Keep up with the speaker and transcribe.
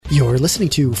You're listening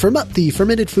to Firm Up, the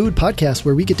Fermented Food Podcast,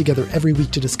 where we get together every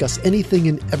week to discuss anything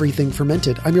and everything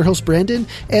fermented. I'm your host, Brandon,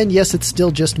 and yes, it's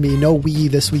still just me, no we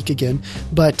this week again,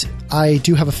 but I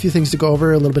do have a few things to go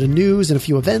over, a little bit of news and a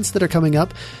few events that are coming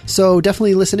up, so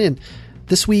definitely listen in.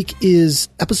 This week is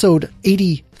episode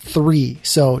 83,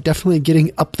 so definitely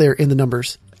getting up there in the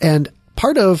numbers. And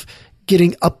part of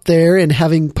getting up there and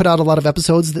having put out a lot of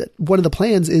episodes, that one of the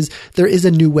plans is there is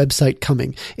a new website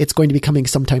coming. It's going to be coming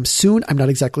sometime soon. I'm not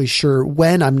exactly sure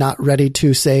when. I'm not ready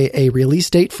to say a release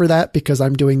date for that because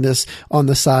I'm doing this on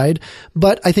the side,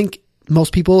 but I think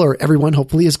most people, or everyone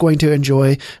hopefully, is going to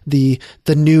enjoy the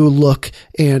new look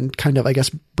and kind of, I guess,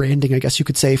 branding, I guess you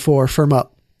could say, for Firm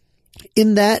Up.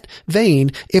 In that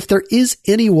vein, if there is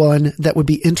anyone that would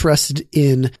be interested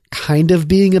in kind of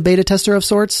being a beta tester of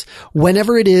sorts,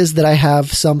 whenever it is that I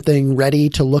have something ready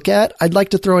to look at, I'd like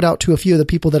to throw it out to a few of the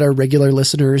people that are regular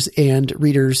listeners and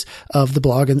readers of the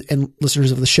blog and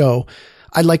listeners of the show.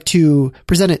 I'd like to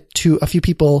present it to a few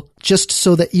people just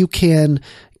so that you can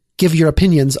give your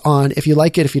opinions on if you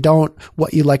like it, if you don't,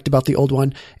 what you liked about the old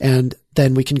one, and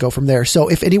then we can go from there. So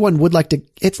if anyone would like to,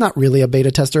 it's not really a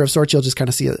beta tester of sorts. You'll just kind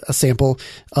of see a sample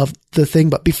of the thing.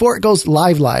 But before it goes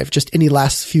live, just any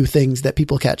last few things that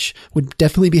people catch would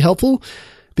definitely be helpful.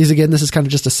 Because again, this is kind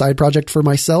of just a side project for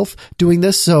myself doing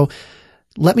this. So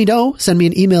let me know. Send me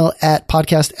an email at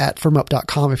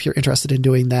podcast@firmup.com if you're interested in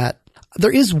doing that. There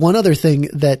is one other thing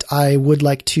that I would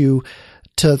like to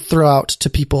throw out to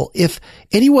people. If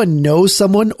anyone knows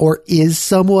someone or is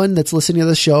someone that's listening to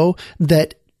the show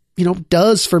that, you know,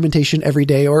 does fermentation every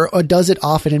day or does it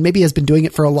often and maybe has been doing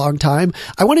it for a long time,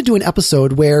 I want to do an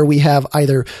episode where we have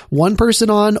either one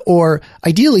person on or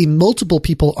ideally multiple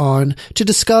people on to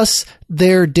discuss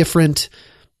their different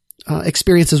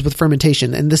experiences with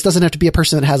fermentation. And this doesn't have to be a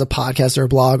person that has a podcast or a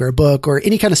blog or a book or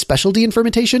any kind of specialty in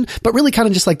fermentation, but really kind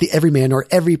of just like the everyman or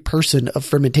every person of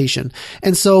fermentation.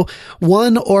 And so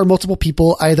one or multiple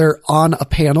people either on a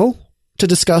panel to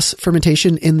discuss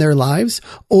fermentation in their lives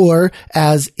or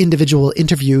as individual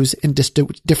interviews in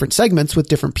different segments with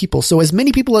different people. So as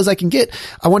many people as I can get,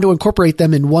 I want to incorporate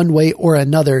them in one way or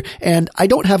another. And I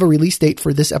don't have a release date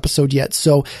for this episode yet.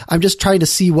 So I'm just trying to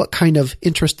see what kind of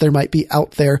interest there might be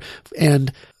out there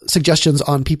and suggestions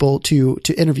on people to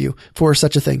interview for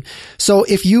such a thing. So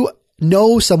if you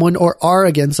know someone or are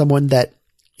again someone that,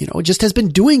 you know, just has been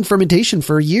doing fermentation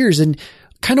for years and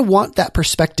kind of want that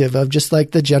perspective of just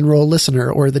like the general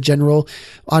listener or the general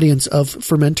audience of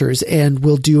fermenters, and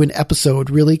we'll do an episode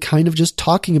really kind of just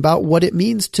talking about what it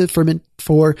means to ferment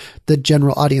for the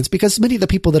general audience, because many of the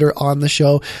people that are on the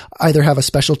show either have a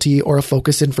specialty or a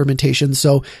focus in fermentation.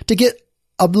 So to get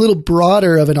a little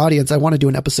broader of an audience, I want to do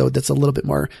an episode that's a little bit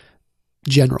more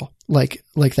general like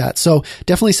that. So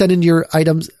definitely send in your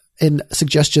items and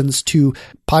suggestions to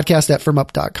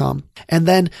podcast@firmup.com. And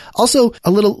then also a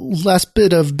little last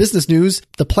bit of business news.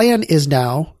 The plan is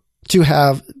now to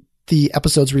have the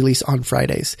episodes release on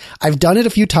Fridays. I've done it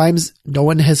a few times. No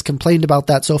one has complained about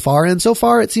that so far. And so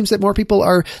far it seems that more people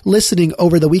are listening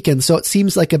over the weekend. So it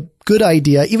seems like a good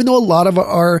idea, even though a lot of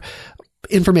our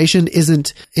information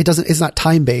it's not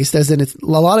time based, as in a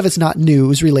lot of it's not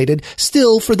news related.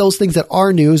 Still, for those things that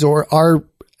are news or are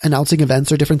announcing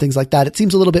events or different things like that, it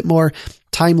seems a little bit more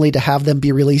timely to have them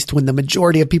be released when the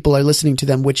majority of people are listening to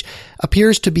them, which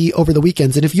appears to be over the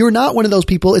weekends. And if you're not one of those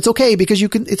people, it's okay because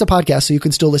it's a podcast, so you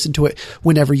can still listen to it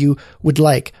whenever you would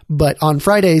like. But on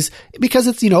Fridays, because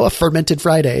it's, you know, a fermented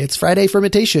Friday, it's Friday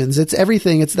fermentations, it's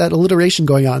everything, it's that alliteration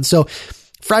going on. So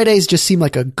Fridays just seem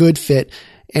like a good fit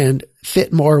and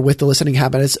fit more with the listening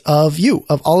habits of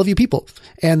all of you people.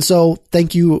 And so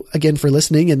thank you again for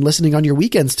listening and listening on your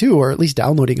weekends too, or at least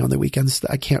downloading on the weekends.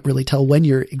 I can't really tell when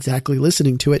you're exactly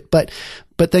listening to it, but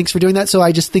thanks for doing that. So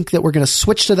I just think that we're going to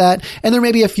switch to that. And there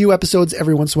may be a few episodes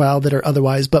every once in a while that are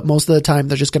otherwise, but most of the time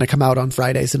they're just going to come out on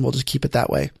Fridays and we'll just keep it that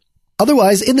way.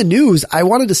 Otherwise, in the news, I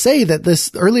wanted to say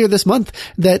that earlier this month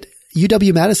that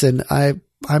UW-Madison,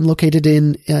 I'm located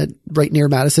in right near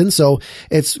Madison, so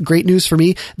it's great news for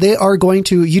me.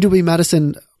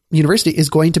 UW-Madison University is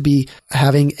going to be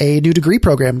having a new degree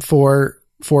program for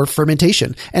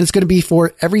fermentation, and it's going to be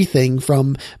for everything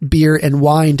from beer and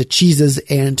wine to cheeses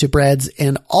and to breads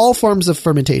and all forms of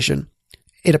fermentation.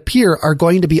 It are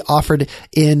going to be offered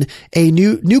in a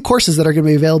new courses that are going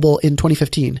to be available in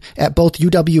 2015 at both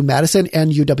UW-Madison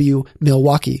and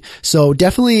UW-Milwaukee. So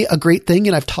definitely a great thing.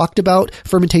 And I've talked about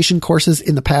fermentation courses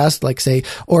in the past, like say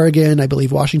Oregon, I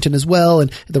believe Washington as well.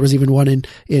 And there was even one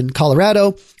in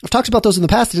Colorado. I've talked about those in the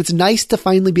past, and it's nice to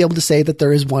finally be able to say that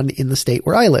there is one in the state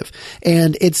where I live.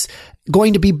 And it's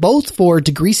going to be both for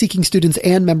degree-seeking students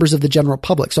and members of the general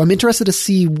public. So I'm interested to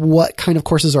see what kind of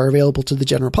courses are available to the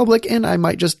general public, and I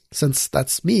might just, since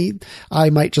that's me, I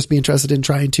might just be interested in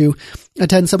trying to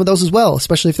attend some of those as well,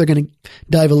 especially if they're going to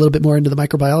dive a little bit more into the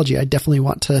microbiology. I definitely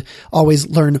want to always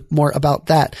learn more about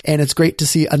that, and it's great to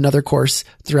see another course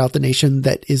throughout the nation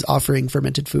that is offering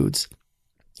fermented foods.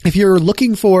 If you're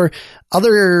looking for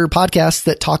other podcasts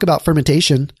that talk about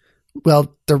fermentation,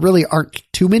 well, there really aren't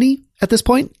too many at this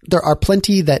point. There are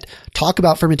plenty that talk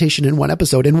about fermentation in one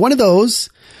episode. And one of those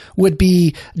would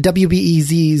be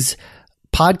WBEZ's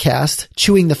podcast,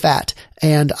 Chewing the Fat.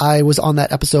 And I was on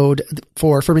that episode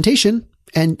for fermentation,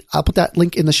 and I'll put that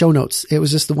link in the show notes. It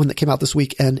was just the one that came out this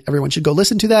week, and everyone should go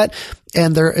listen to that.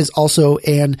 And there is also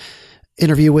an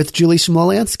interview with Julie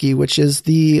Smolansky, which is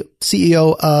the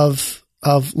CEO of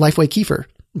Lifeway Kefir,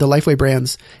 the Lifeway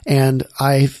brands. And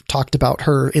I've talked about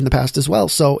her in the past as well.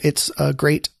 So it's a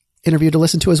great interview to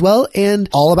listen to as well, and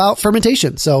all about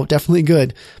fermentation. So definitely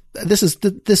good. This is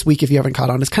this week, if you haven't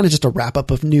caught on, it's kind of just a wrap up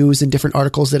of news and different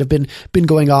articles that have been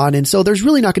going on. And so there's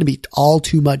really not going to be all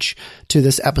too much to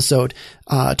this episode,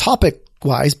 topic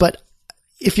wise, but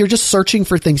if you're just searching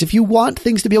for things, if you want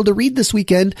things to be able to read this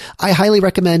weekend, I highly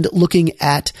recommend looking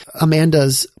at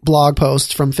Amanda's blog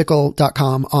post from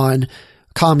fickle.com on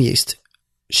calm yeast.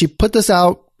 She put this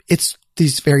out. It's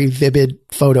these very vivid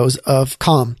photos of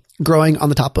calm growing on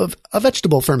the top of a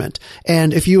vegetable ferment.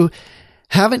 And if you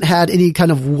haven't had any kind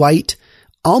of white,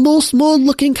 almost mold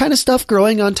looking kind of stuff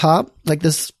growing on top, like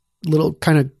this little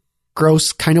kind of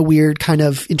gross, kind of weird, kind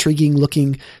of intriguing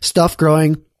looking stuff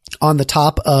growing on the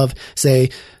top of,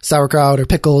 say, sauerkraut or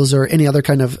pickles or any other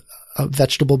kind of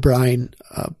vegetable brine,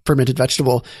 fermented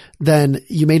vegetable, then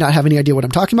you may not have any idea what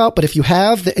I'm talking about. But if you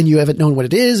have, and you haven't known what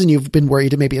it is, and you've been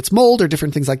worried maybe it's mold or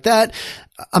different things like that,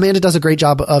 Amanda does a great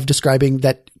job of describing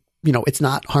that, you know, it's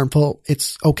not harmful.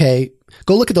 It's okay.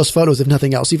 Go look at those photos, if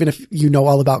nothing else, even if you know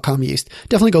all about calm yeast.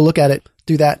 Definitely go look at it,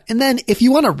 do that. And then if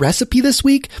you want a recipe this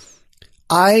week,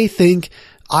 I think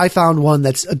I found one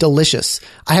that's delicious.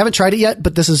 I haven't tried it yet,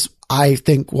 but this is, I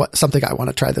think, something I want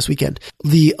to try this weekend.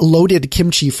 The loaded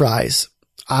kimchi fries.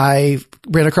 I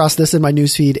ran across this in my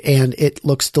newsfeed and it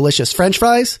looks delicious. French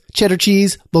fries, cheddar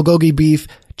cheese, bulgogi beef,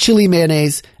 chili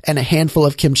mayonnaise, and a handful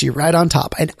of kimchi right on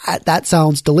top. And that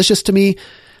sounds delicious to me.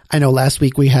 I know last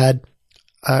week we had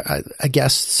a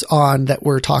guests on that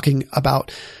were talking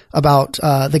about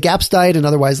the GAPS diet and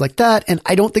otherwise like that. And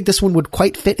I don't think this one would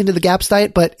quite fit into the GAPS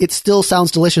diet, but it still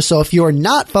sounds delicious. So if you're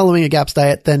not following a GAPS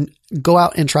diet, then go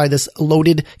out and try this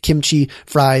loaded kimchi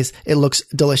fries. It looks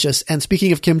delicious. And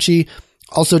speaking of kimchi,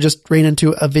 also just ran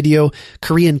into a video,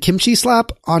 Korean kimchi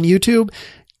slap on YouTube.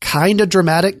 Kind of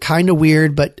dramatic, kind of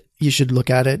weird, but you should look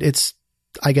at it. It's,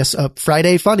 I guess, a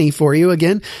Friday funny for you.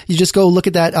 Again, you just go look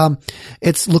at that.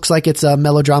 It looks like it's a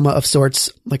melodrama of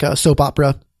sorts, like a soap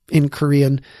opera in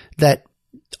Korean, that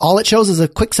all it shows is a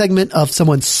quick segment of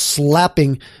someone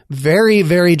slapping, very,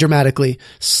 very dramatically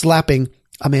slapping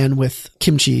a man with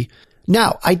kimchi.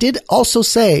 Now, I did also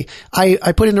say,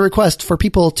 I put in a request for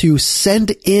people to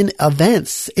send in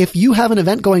events. If you have an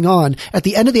event going on at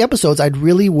the end of the episodes, I'd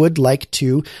really would like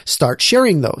to start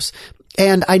sharing those.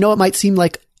 And I know it might seem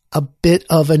like a bit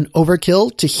of an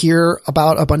overkill to hear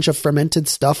about a bunch of fermented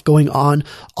stuff going on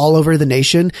all over the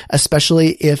nation,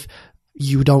 especially if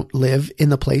you don't live in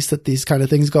the place that these kind of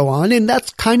things go on. And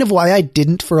that's kind of why I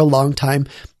didn't for a long time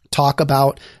talk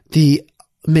about the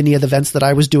many of the events that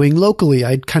I was doing locally.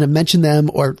 I'd kind of mention them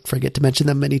or forget to mention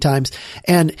them many times.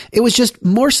 And it was just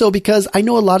more so because I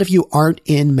know a lot of you aren't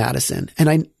in Madison and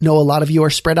I know a lot of you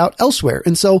are spread out elsewhere.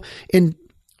 And so in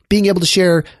being able to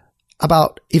share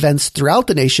about events throughout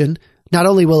the nation, not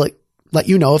only will it let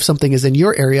you know if something is in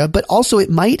your area, but also it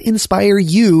might inspire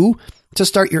you to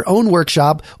start your own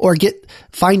workshop or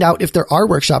find out if there are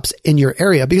workshops in your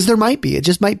area, because there might be. It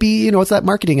just might be, it's that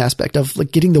marketing aspect of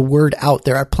like getting the word out.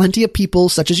 There are plenty of people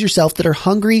such as yourself that are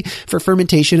hungry for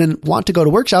fermentation and want to go to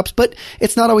workshops, but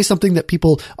it's not always something that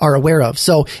people are aware of.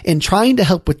 So in trying to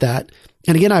help with that,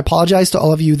 and again, I apologize to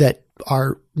all of you that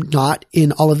are not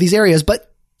in all of these areas,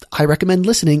 but I recommend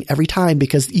listening every time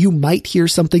because you might hear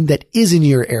something that is in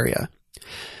your area.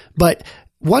 But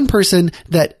one person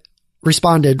that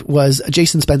responded was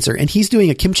Jason Spencer, and he's doing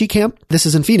a kimchi camp. This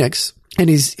is in Phoenix, and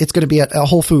it's going to be at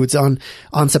Whole Foods on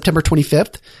September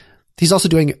 25th. He's also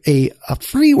doing a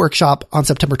free workshop on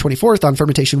September 24th on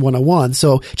Fermentation 101.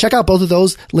 So check out both of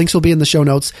those. Links will be in the show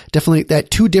notes. Definitely that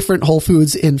 2 different Whole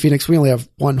Foods in Phoenix. We only have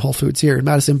one Whole Foods here in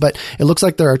Madison, but it looks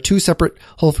like there are 2 separate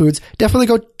Whole Foods. Definitely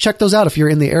go check those out if you're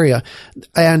in the area.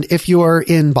 And if you're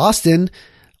in Boston,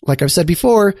 like I've said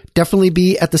before, definitely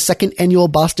be at the second annual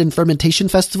Boston Fermentation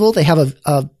Festival. They have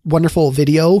a wonderful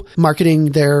video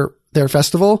marketing their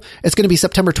festival. It's going to be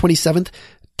September 27th,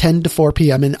 10 to 4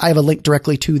 p.m. And I have a link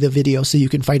directly to the video so you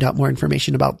can find out more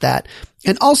information about that.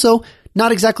 And also,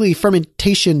 not exactly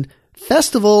fermentation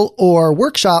festival or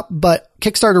workshop, but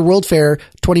Kickstarter World Fair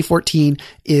 2014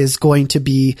 is going to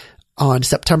be on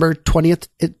September 20th,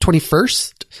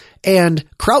 21st. And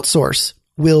Krautsource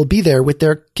will be there with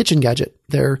their kitchen gadget,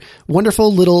 their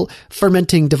wonderful little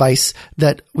fermenting device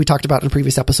that we talked about in a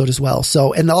previous episode as well.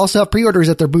 So, and they'll also have pre-orders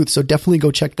at their booth. So definitely go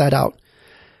check that out.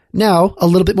 Now, a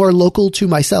little bit more local to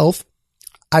myself,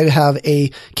 I have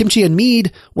a kimchi and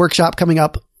mead workshop coming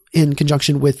up in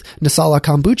conjunction with Nasala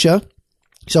Kombucha.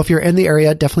 So if you're in the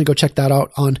area, definitely go check that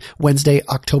out on Wednesday,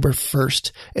 October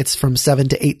 1st. It's from 7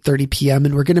 to 8:30 p.m.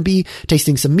 And we're going to be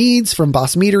tasting some meads from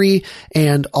Boss Meadery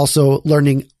and also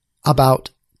learning about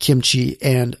kimchi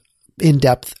and in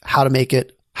depth how to make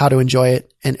it, how to enjoy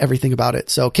it, and everything about it.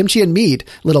 So kimchi and mead,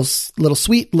 little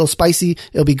sweet, little spicy.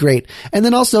 It'll be great. And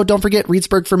then also don't forget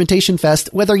Reedsburg Fermentation Fest.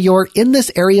 Whether you're in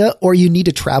this area or you need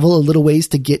to travel a little ways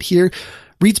to get here,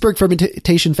 Reedsburg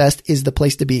Fermentation Fest is the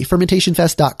place to be.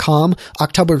 Fermentationfest.com,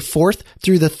 October 4th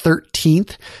through the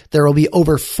 13th. There will be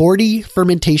over 40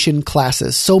 fermentation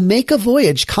classes. So make a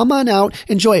voyage. Come on out.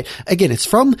 Enjoy it. Again, it's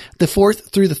from the 4th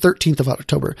through the 13th of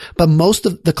October, but most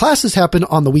of the classes happen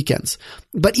on the weekends.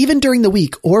 But even during the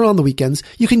week or on the weekends,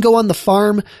 you can go on the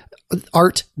Farm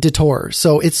Art Detour.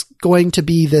 So it's going to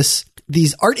be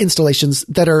these art installations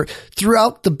that are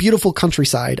throughout the beautiful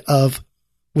countryside of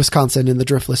Wisconsin in the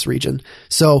Driftless region.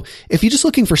 So if you're just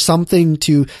looking for something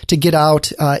to get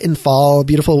out in fall,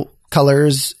 beautiful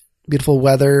colors, beautiful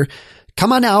weather,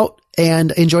 come on out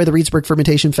and enjoy the Reedsburg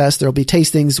Fermentation Fest. There'll be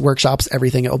tastings, workshops,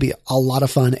 everything. It'll be a lot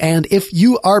of fun. And if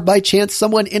you are by chance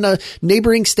someone in a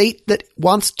neighboring state that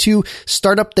wants to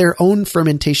start up their own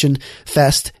fermentation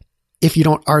fest, if you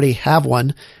don't already have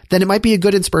one, then it might be a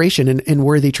good inspiration and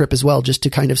worthy trip as well, just to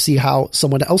kind of see how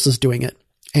someone else is doing it.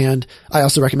 And I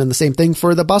also recommend the same thing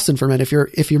for the Boston Ferment. If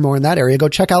you're more in that area, go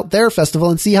check out their festival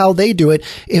and see how they do it.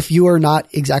 If you are not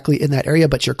exactly in that area,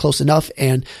 but you're close enough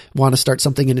and want to start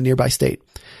something in a nearby state.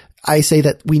 I say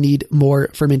that we need more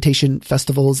fermentation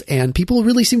festivals and people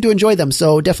really seem to enjoy them.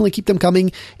 So definitely keep them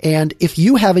coming. And if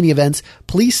you have any events,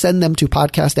 please send them to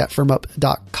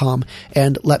podcast@firmup.com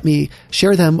and let me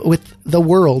share them with the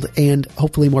world. And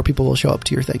hopefully more people will show up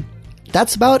to your thing.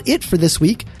 That's about it for this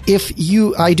week.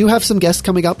 I do have some guests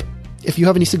coming up. If you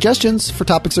have any suggestions for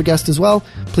topics or guests as well,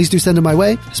 please do send them my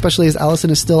way, especially as Allison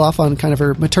is still off on kind of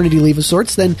her maternity leave of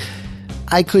sorts. Then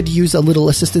I could use a little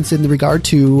assistance in regard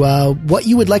to what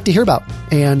you would like to hear about.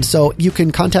 And so you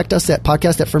can contact us at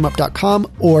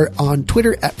podcast@firmup.com or on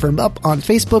Twitter @firmup, on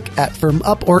Facebook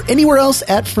 @firmup, or anywhere else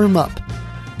 @firmup.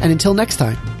 And until next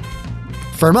time,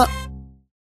 firm up.